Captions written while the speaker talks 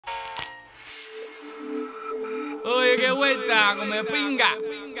Oye, qué vuelta, come pinga.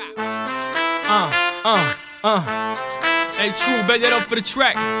 Hey, true, bet that up for the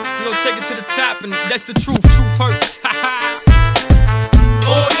track. You know, take it to the top, and that's the truth. Truth hurts.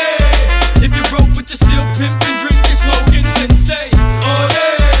 Oh yeah, if you're broke but you're still pimping, drinking, smoking, then say, oh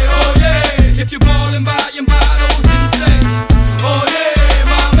yeah, oh yeah. If you're ballin', buying bottles, then say, oh yeah,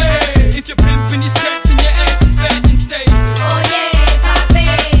 mommy. If you're pimping your skirts and your ass is fat, then say, oh yeah,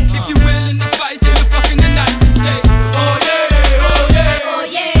 papi. If you're willing to fight till the fucking the night, then say, oh yeah, oh yeah, oh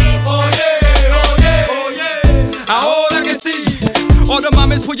yeah, oh yeah, oh yeah, oh yeah. All I can see, all the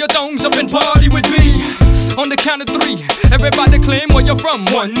mamas put your thongs up and party with me. On the count of 3, everybody claim where you're from.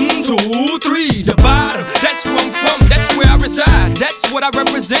 1, 2, 3, the bottom. That's where I'm from, that's where I reside. That's what I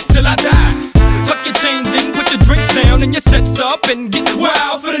represent till I die. Tuck your chains in, put your drinks down and your sets up and get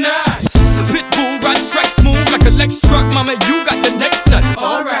wild for the night. Pitbull ride strike smooth like a Lex truck. Mama, you got the next nut.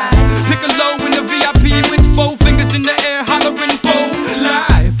 Alright. Pick a low in the VIP with 4 fingers in the air, hollering for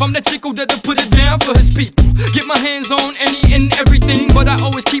life. I'm the chico that'll put it down for his people. Get my hands on any and everything, but I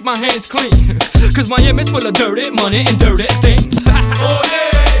always keep my hands clean. Cause Miami's full of dirty money and dirty things. Oh